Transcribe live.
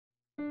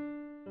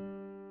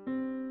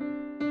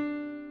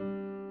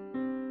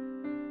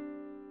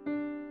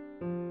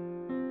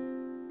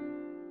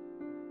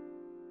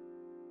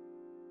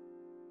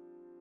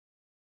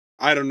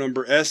Item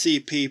Number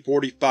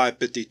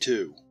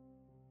SCP-4552.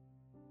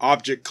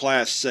 Object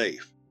Class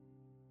Safe.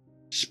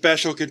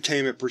 Special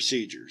Containment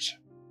Procedures.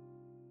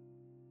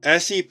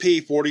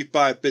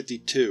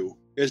 SCP-4552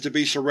 is to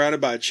be surrounded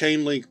by a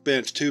chain-link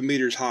fence 2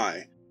 meters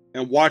high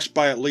and watched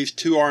by at least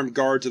 2 armed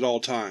guards at all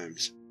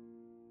times.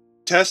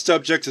 Test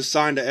subjects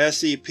assigned to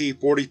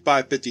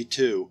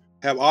SCP-4552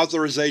 have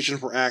authorization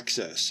for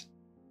access,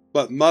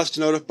 but must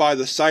notify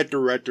the Site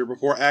Director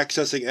before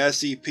accessing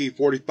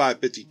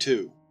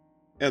SCP-4552,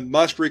 and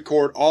must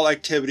record all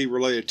activity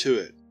related to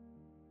it.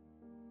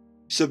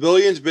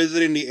 Civilians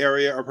visiting the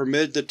area are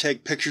permitted to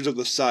take pictures of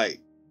the site,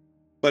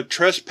 but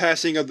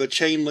trespassing of the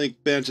chain-link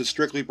fence is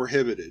strictly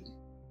prohibited.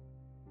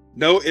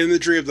 No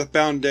imagery of the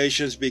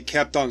Foundation is to be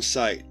kept on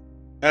site,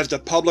 as the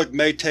public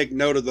may take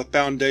note of the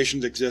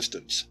Foundation's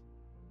existence.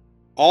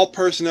 All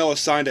personnel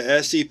assigned to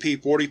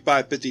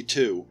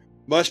SCP-4552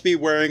 must be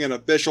wearing an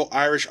official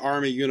Irish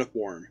Army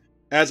uniform,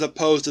 as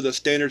opposed to the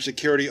standard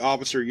security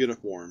officer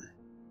uniform.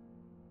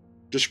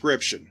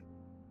 Description: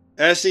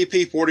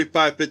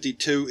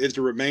 SCP-4552 is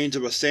the remains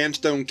of a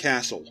sandstone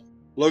castle,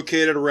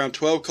 located around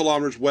 12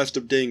 km west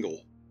of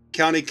Dingle,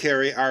 County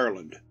Kerry,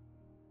 Ireland.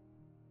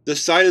 The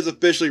site is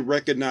officially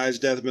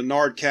recognized as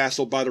Minard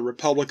Castle by the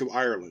Republic of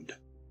Ireland.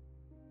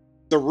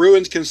 The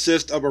ruins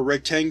consist of a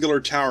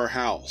rectangular tower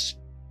house,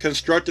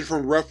 constructed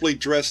from roughly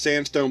dressed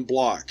sandstone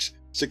blocks,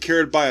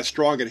 secured by a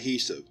strong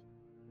adhesive.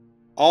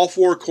 All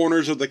 4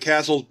 corners of the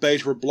castle's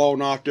base were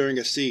blown off during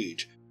a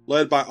siege,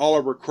 led by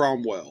Oliver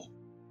Cromwell,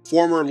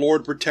 former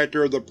Lord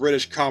Protector of the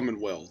British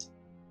Commonwealth.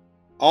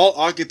 All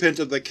occupants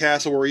of the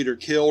castle were either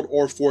killed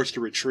or forced to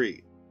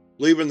retreat,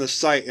 leaving the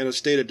site in a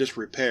state of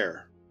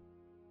disrepair.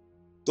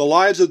 The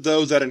lives of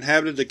those that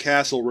inhabited the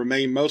castle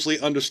remain mostly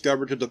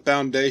undiscovered to the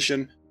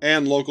Foundation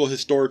and local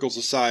historical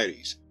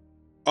societies,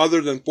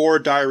 other than 4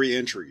 diary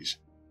entries,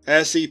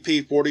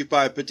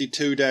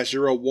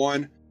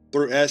 SCP-4552-01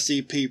 through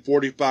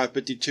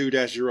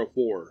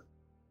SCP-4552-04,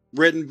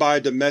 written by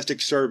a domestic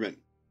servant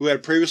who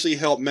had previously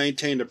helped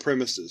maintain the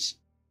premises.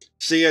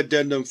 See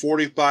Addendum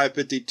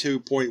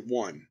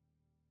 4552.1.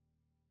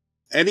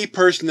 Any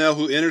personnel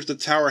who enters the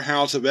tower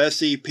house of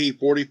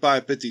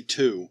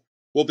SCP-4552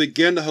 will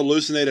begin to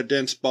hallucinate a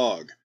dense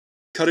fog,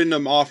 cutting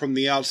them off from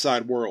the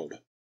outside world.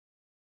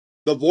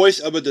 The voice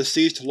of a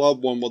deceased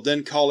loved one will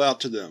then call out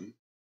to them,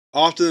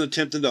 often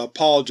attempting to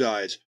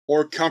apologize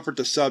or comfort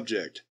the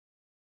subject.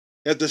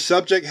 If the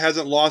subject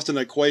hasn't lost an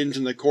acquaintance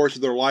in the course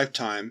of their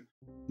lifetime,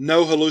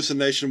 no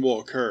hallucination will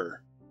occur.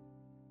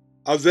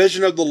 A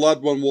vision of the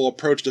loved one will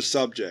approach the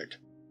subject,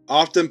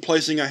 often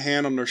placing a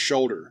hand on their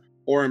shoulder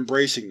or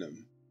embracing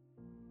them.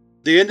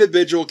 The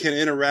individual can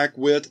interact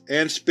with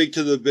and speak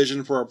to the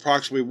vision for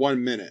approximately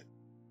 1 minute,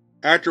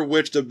 after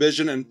which the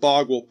vision and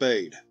fog will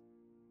fade.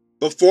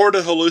 Before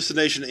the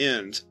hallucination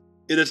ends,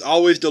 it is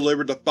always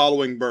delivered the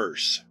following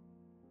verse.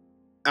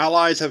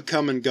 Allies have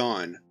come and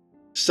gone.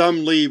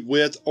 Some leave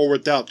with or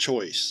without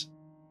choice.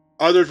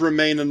 Others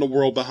remain in the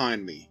world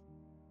behind me.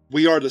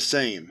 We are the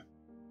same.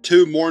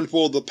 Too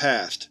mournful of the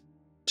past.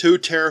 Too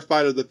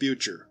terrified of the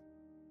future.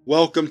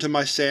 Welcome to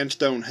my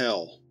sandstone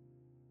hell.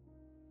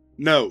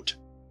 Note: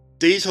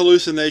 these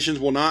hallucinations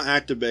will not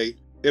activate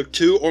if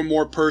 2 or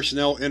more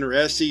personnel enter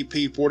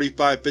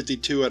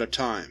SCP-4552 at a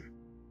time.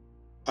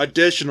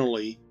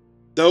 Additionally,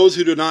 those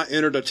who do not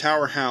enter the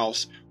tower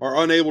house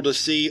are unable to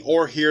see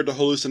or hear the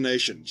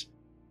hallucinations,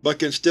 but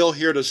can still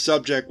hear the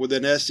subject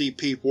within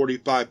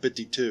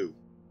SCP-4552.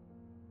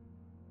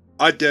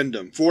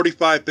 Addendum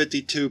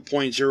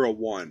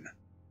 4552.01.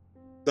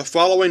 The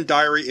following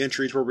diary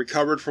entries were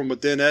recovered from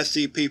within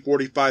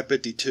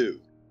SCP-4552,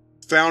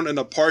 found in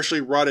a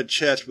partially rotted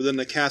chest within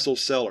the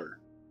castle's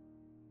cellar.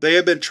 They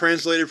have been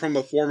translated from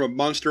a form of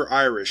Munster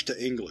Irish to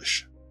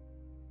English.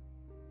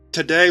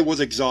 Today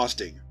was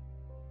exhausting.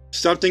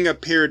 Something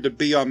appeared to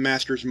be on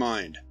Master's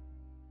mind.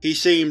 He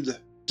seemed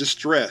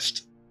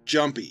distressed,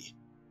 jumpy.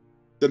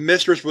 The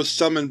mistress was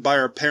summoned by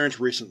her parents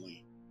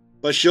recently,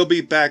 but she'll be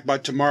back by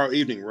tomorrow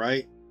evening,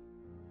 right?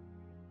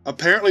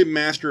 Apparently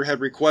Master had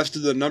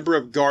requested the number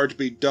of guards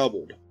be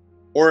doubled,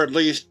 or at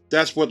least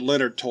that's what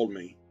Leonard told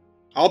me.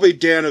 I'll be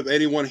damned if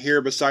anyone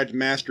here besides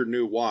Master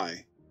knew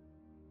why.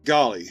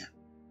 Golly,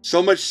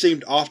 so much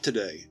seemed off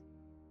today.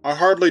 I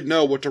hardly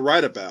know what to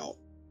write about.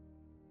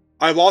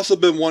 I've also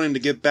been wanting to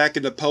get back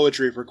into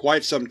poetry for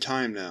quite some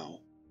time now.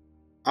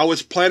 I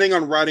was planning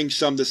on writing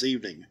some this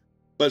evening,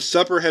 but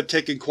supper had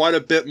taken quite a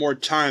bit more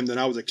time than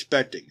I was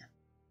expecting.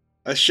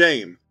 A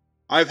shame.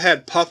 I've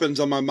had puffins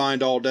on my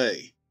mind all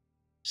day.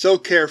 So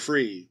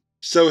carefree,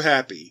 so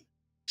happy,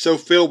 so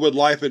filled with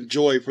life and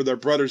joy for their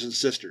brothers and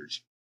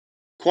sisters.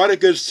 Quite a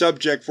good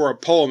subject for a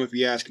poem if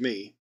you ask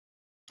me.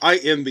 I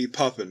envy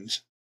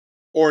puffins.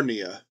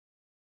 Ornia.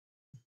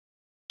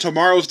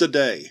 Tomorrow's the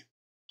day.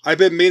 I've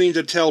been meaning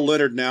to tell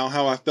Leonard now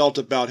how I felt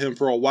about him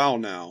for a while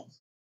now.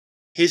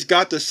 He's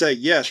got to say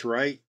yes,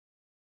 right?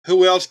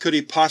 Who else could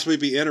he possibly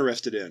be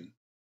interested in?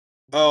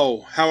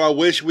 Oh, how I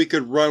wish we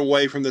could run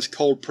away from this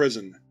cold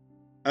prison.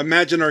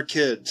 Imagine our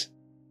kids.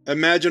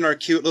 Imagine our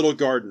cute little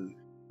garden,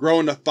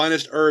 growing the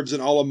finest herbs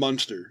in all of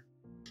Munster.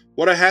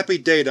 What a happy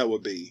day that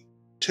would be.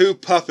 2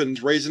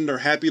 puffins raising their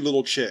happy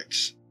little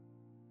chicks.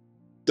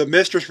 The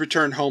mistress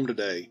returned home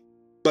today,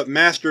 but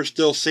Master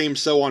still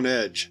seems so on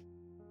edge.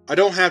 I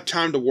don't have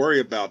time to worry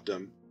about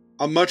them.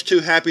 I'm much too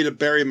happy to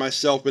bury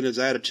myself in his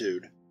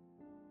attitude.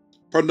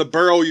 From the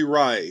burrow you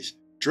rise,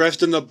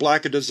 dressed in the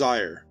black of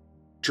desire,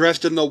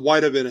 dressed in the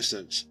white of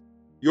innocence.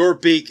 Your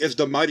beak is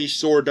the mighty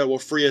sword that will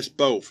free us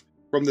both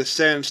from the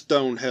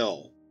sandstone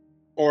hell.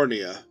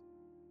 Ornia.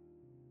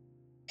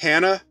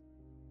 Hannah?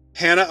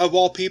 Hannah of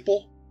all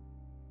people?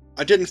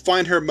 I didn't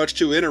find her much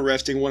too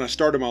interesting when I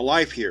started my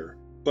life here,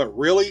 but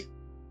really?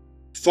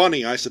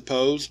 Funny, I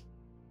suppose.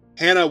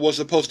 Hannah was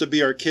supposed to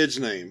be our kid's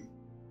name.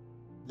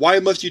 Why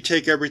must you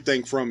take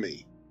everything from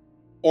me?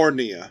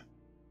 Ornia.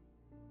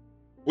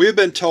 We have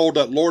been told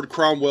that Lord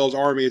Cromwell's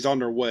army is on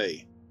their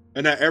way,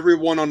 and that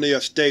everyone on the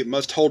estate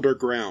must hold their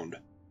ground.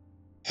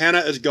 Hannah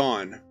is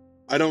gone.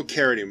 I don't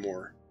care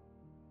anymore.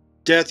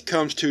 Death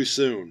comes too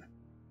soon,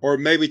 or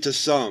maybe to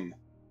some,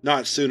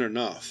 not soon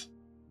enough.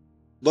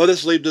 Let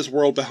us leave this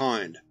world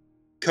behind.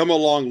 Come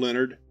along,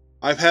 Leonard.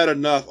 I've had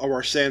enough of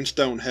our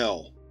sandstone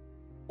hell.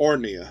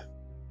 Ornia.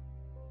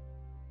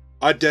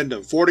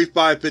 Addendum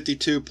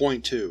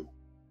 4552.2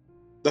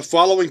 The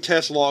following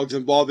test logs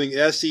involving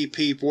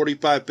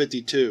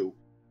SCP-4552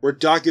 were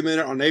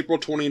documented on April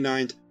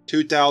 29,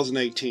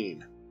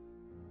 2018.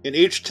 In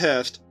each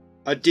test,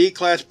 a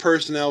D-Class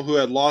personnel who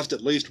had lost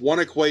at least one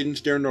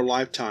acquaintance during their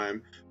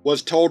lifetime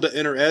was told to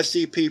enter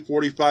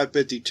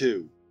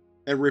SCP-4552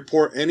 and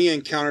report any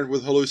encounters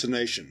with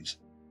hallucinations.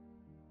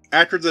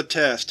 After the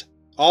test,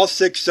 all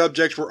 6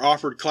 subjects were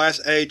offered Class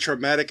A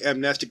traumatic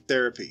amnestic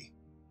therapy.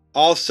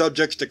 All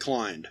subjects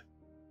declined.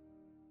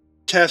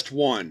 Test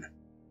 1.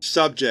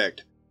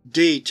 Subject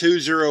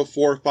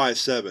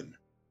D-20457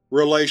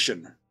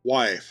 Relation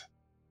Wife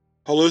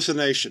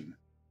Hallucination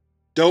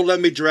Don't let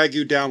me drag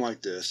you down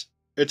like this.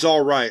 It's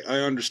alright, I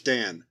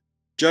understand.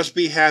 Just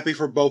be happy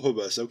for both of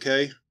us,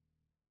 okay?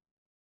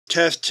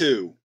 Test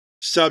 2.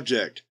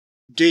 Subject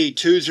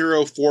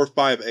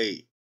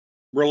D-20458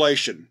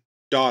 Relation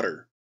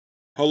Daughter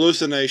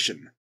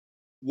Hallucination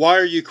Why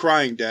are you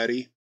crying,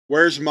 Daddy?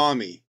 Where's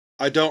Mommy?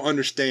 I don't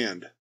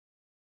understand.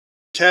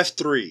 Test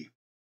 3.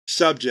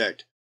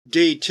 Subject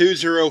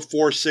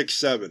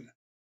D-20467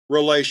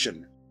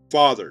 Relation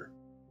Father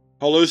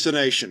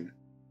Hallucination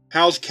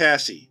How's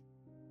Cassie?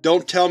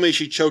 Don't tell me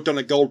she choked on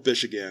a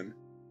goldfish again.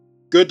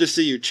 Good to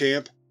see you,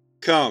 champ.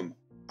 Come,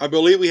 I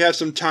believe we have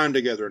some time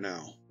together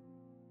now.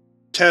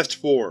 Test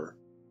 4.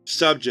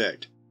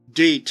 Subject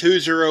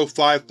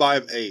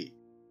D-20558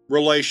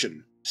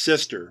 Relation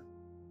Sister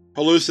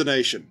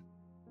Hallucination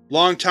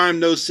Long time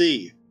no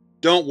see.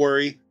 Don't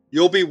worry,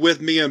 you'll be with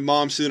me and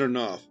Mom soon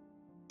enough.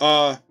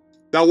 That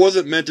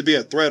wasn't meant to be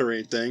a threat or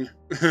anything.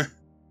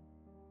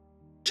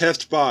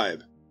 Test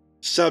 5.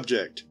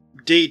 Subject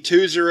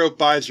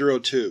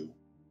D-20502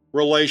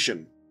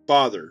 Relation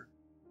Father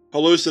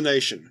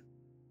Hallucination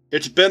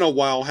It's been a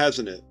while,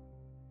 hasn't it?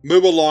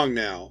 Move along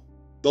now.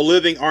 The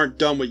living aren't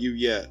done with you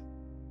yet.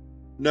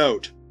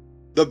 Note: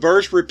 the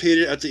verse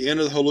repeated at the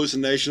end of the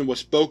hallucination was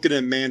spoken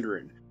in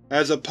Mandarin,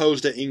 as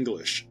opposed to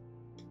English.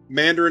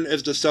 Mandarin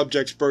is the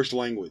subject's first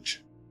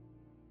language.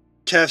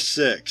 Test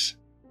 6.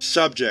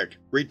 Subject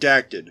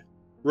Redacted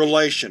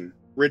Relation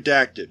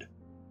Redacted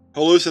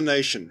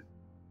Hallucination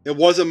It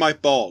wasn't my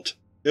fault.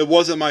 It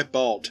wasn't my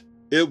fault.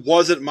 It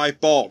wasn't my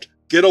fault.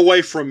 Get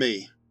away from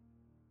me!